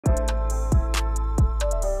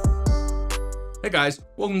Hey guys,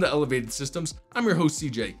 welcome to Elevated Systems. I'm your host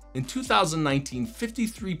CJ. In 2019,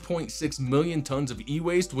 53.6 million tons of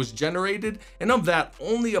e-waste was generated, and of that,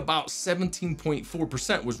 only about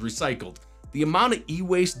 17.4% was recycled. The amount of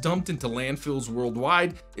e-waste dumped into landfills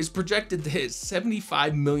worldwide is projected to hit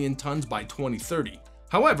 75 million tons by 2030.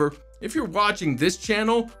 However, if you're watching this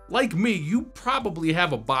channel, like me, you probably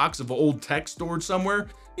have a box of old tech stored somewhere.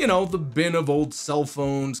 You know, the bin of old cell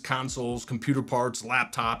phones, consoles, computer parts,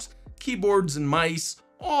 laptops, keyboards and mice,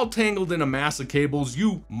 all tangled in a mass of cables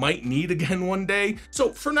you might need again one day.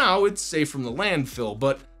 So for now, it's safe from the landfill,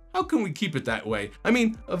 but how can we keep it that way? I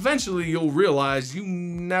mean, eventually you'll realize you're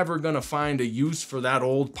never gonna find a use for that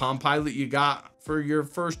old Palm Pilot you got for your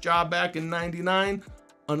first job back in '99,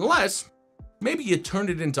 unless maybe you turned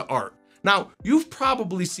it into art. Now, you've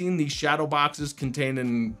probably seen these shadow boxes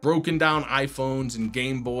containing broken down iPhones and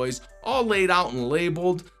Game Boys, all laid out and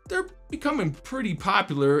labeled. They're becoming pretty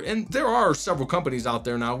popular, and there are several companies out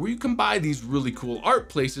there now where you can buy these really cool art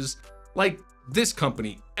places, like this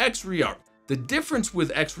company, Xreart. The difference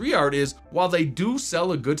with Xreart is, while they do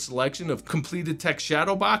sell a good selection of completed tech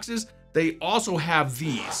shadow boxes, they also have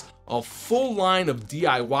these, a full line of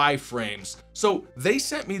DIY frames. So they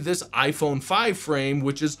sent me this iPhone 5 frame,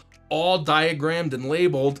 which is all diagrammed and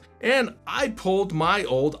labeled, and I pulled my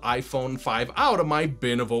old iPhone 5 out of my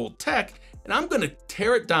bin of old tech, and I'm gonna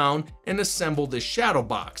tear it down and assemble this shadow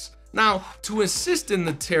box. Now, to assist in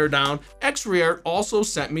the teardown, Xreart also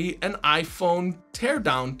sent me an iPhone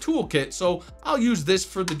teardown toolkit, so I'll use this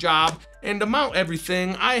for the job. And to mount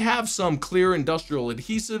everything, I have some clear industrial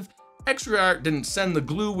adhesive. Xreart didn't send the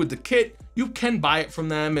glue with the kit. You can buy it from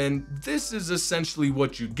them, and this is essentially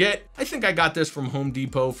what you get. I think I got this from Home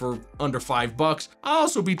Depot for under $5. I'll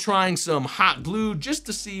also be trying some hot glue just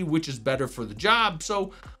to see which is better for the job.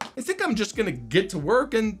 So I think I'm just gonna get to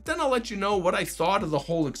work, and then I'll let you know what I thought of the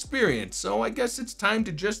whole experience. So I guess it's time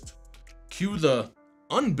to just cue the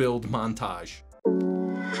unbuild montage.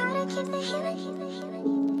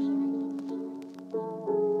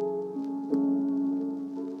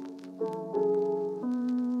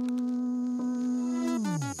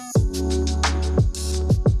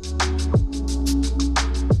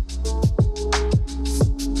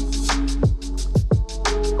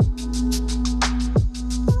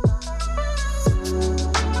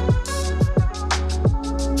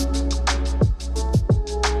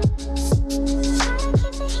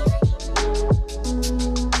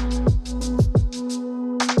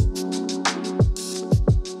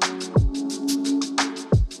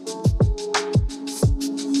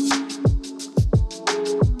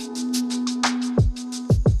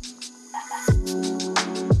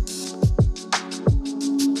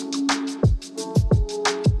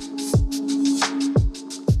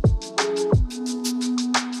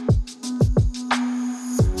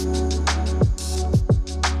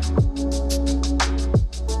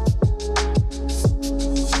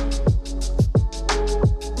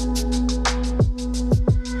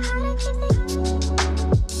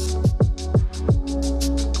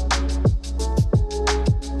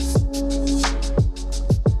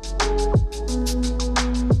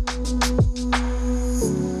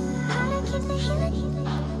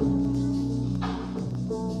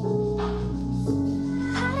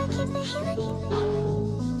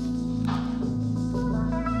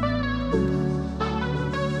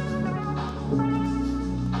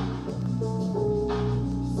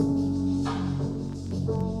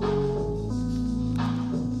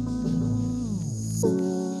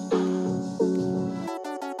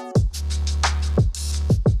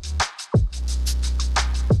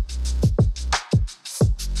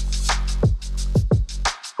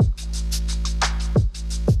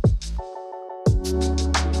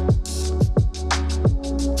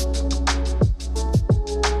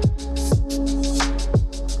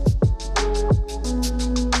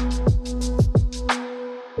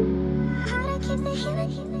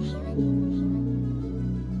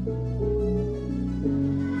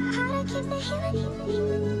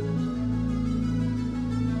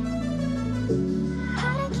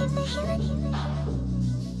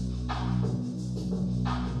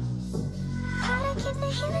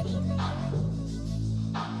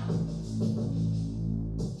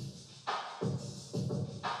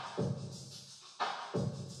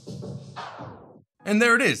 And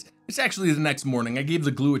there it is. It's actually the next morning. I gave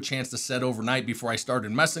the glue a chance to set overnight before I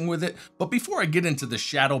started messing with it. But before I get into the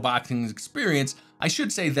Shadowboxing Experience, I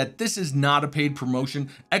should say that this is not a paid promotion.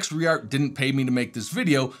 Xreart didn't pay me to make this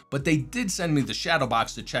video, but they did send me the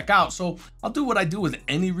Shadowbox to check out. So I'll do what I do with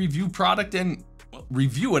any review product and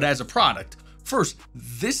review it as a product. First,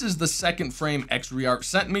 this is the second frame Xreart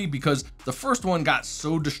sent me because the first one got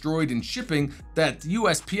so destroyed in shipping that the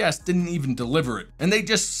USPS didn't even deliver it, and they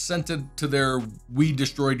just sent it to their "we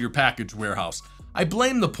destroyed your package" warehouse. I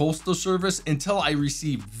blame the postal service until I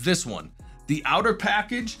received this one. The outer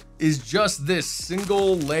package is just this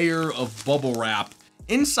single layer of bubble wrap,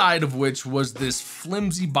 inside of which was this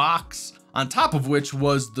flimsy box, on top of which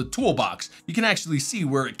was the toolbox. You can actually see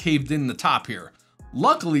where it caved in the top here.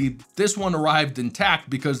 Luckily, this one arrived intact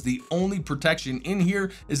because the only protection in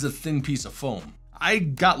here is a thin piece of foam. I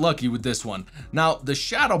got lucky with this one. Now, the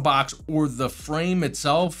shadow box or the frame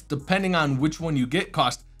itself, depending on which one you get,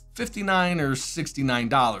 cost $59 or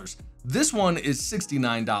 $69. This one is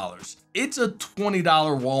 $69. It's a $20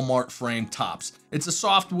 Walmart frame tops. It's a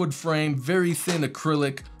softwood frame, very thin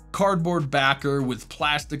acrylic, cardboard backer with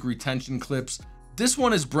plastic retention clips. This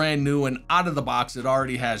one is brand new, and out of the box it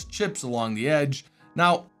already has chips along the edge.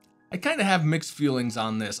 Now, I kind of have mixed feelings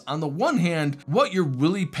on this. On the one hand, what you're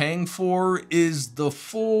really paying for is the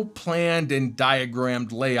full planned and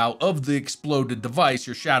diagrammed layout of the exploded device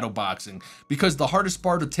you're shadowboxing, because the hardest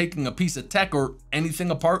part of taking a piece of tech or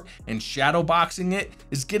anything apart and shadowboxing it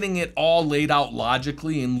is getting it all laid out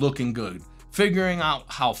logically and looking good. Figuring out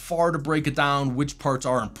how far to break it down, which parts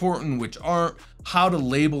are important, which aren't, how to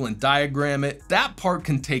label and diagram it. That part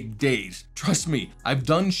can take days. Trust me, I've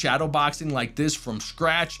done shadowboxing like this from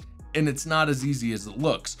scratch, and it's not as easy as it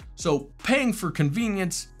looks. So paying for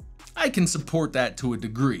convenience, I can support that to a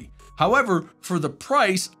degree. However, for the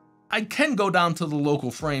price, I can go down to the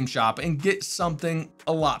local frame shop and get something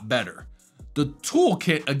a lot better. The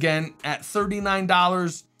toolkit, again, at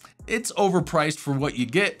 $39, it's overpriced for what you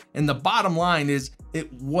get, and the bottom line is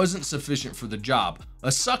it wasn't sufficient for the job.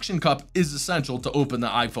 A suction cup is essential to open the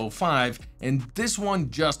iPhone 5, and this one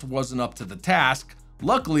just wasn't up to the task.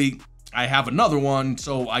 Luckily, I have another one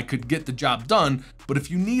so I could get the job done, but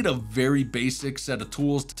if you need a very basic set of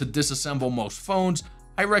tools to disassemble most phones,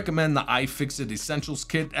 I recommend the iFixit Essentials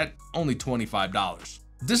Kit at only $25.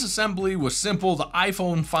 Disassembly was simple. The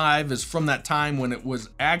iPhone 5 is from that time when it was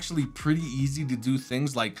actually pretty easy to do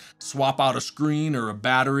things like swap out a screen or a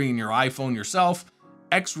battery in your iPhone yourself.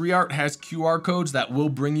 Xreart has QR codes that will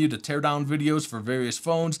bring you to teardown videos for various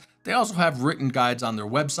phones. They also have written guides on their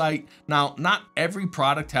website. Now, not every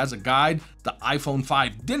product has a guide. The iPhone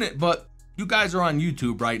 5 didn't, but you guys are on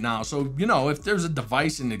YouTube right now, so you know if there's a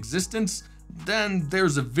device in existence, then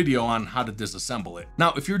there's a video on how to disassemble it.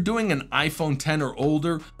 Now, if you're doing an iPhone 10 or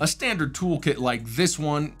older, a standard toolkit like this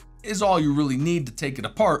one is all you really need to take it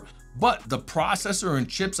apart, but the processor and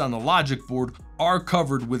chips on the logic board are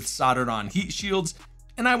covered with soldered on heat shields,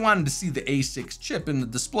 and I wanted to see the A6 chip in the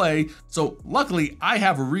display, so luckily I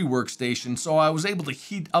have a rework station, so I was able to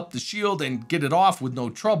heat up the shield and get it off with no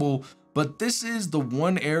trouble, but this is the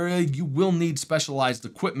one area you will need specialized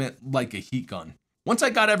equipment like a heat gun. Once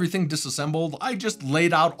I got everything disassembled, I just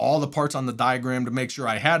laid out all the parts on the diagram to make sure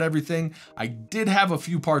I had everything. I did have a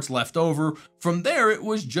few parts left over. From there, it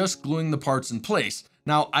was just gluing the parts in place.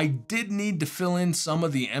 Now, I did need to fill in some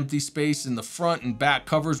of the empty space in the front and back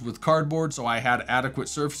covers with cardboard, so I had adequate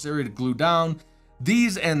surface area to glue down.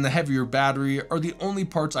 These and the heavier battery are the only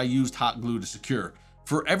parts I used hot glue to secure.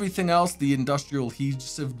 For everything else, the industrial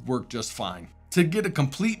adhesive worked just fine. To get a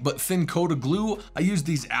complete but thin coat of glue, I used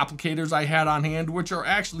these applicators I had on hand, which are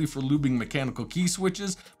actually for lubing mechanical key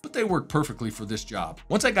switches, but they work perfectly for this job.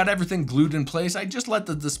 Once I got everything glued in place, I just let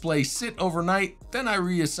the display sit overnight, then I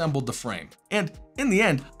reassembled the frame. And in the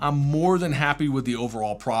end, I'm more than happy with the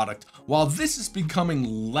overall product. While this is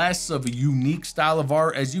becoming less of a unique style of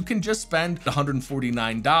art, as you can just spend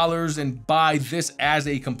 $149 and buy this as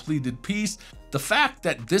a completed piece, the fact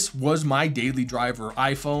that this was my daily driver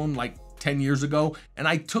iPhone like 10 years ago, and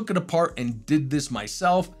I took it apart and did this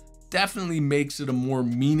myself, definitely makes it a more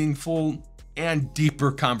meaningful and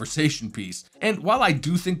deeper conversation piece. And while I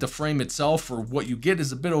do think the frame itself for what you get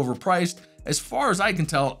is a bit overpriced, as far as I can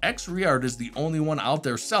tell, Xreart is the only one out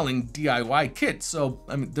there selling DIY kits, so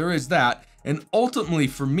I mean, there is that. And ultimately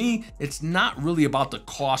for me, it's not really about the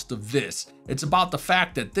cost of this. It's about the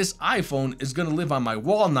fact that this iPhone is gonna live on my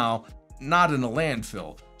wall now, not in a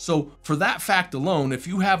landfill. So for that fact alone, if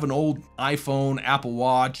you have an old iPhone, Apple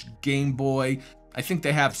Watch, Game Boy, I think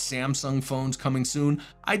they have Samsung phones coming soon,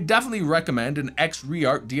 I definitely recommend an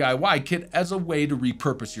Xreart DIY kit as a way to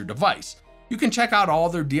repurpose your device. You can check out all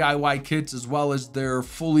their DIY kits as well as their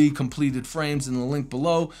fully completed frames in the link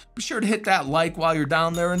below. Be sure to hit that like while you're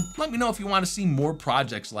down there and let me know if you want to see more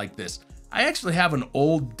projects like this. I actually have an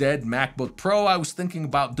old dead MacBook Pro I was thinking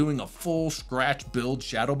about doing a full scratch build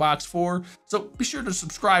Shadowbox for, so be sure to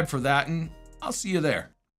subscribe for that and I'll see you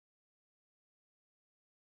there.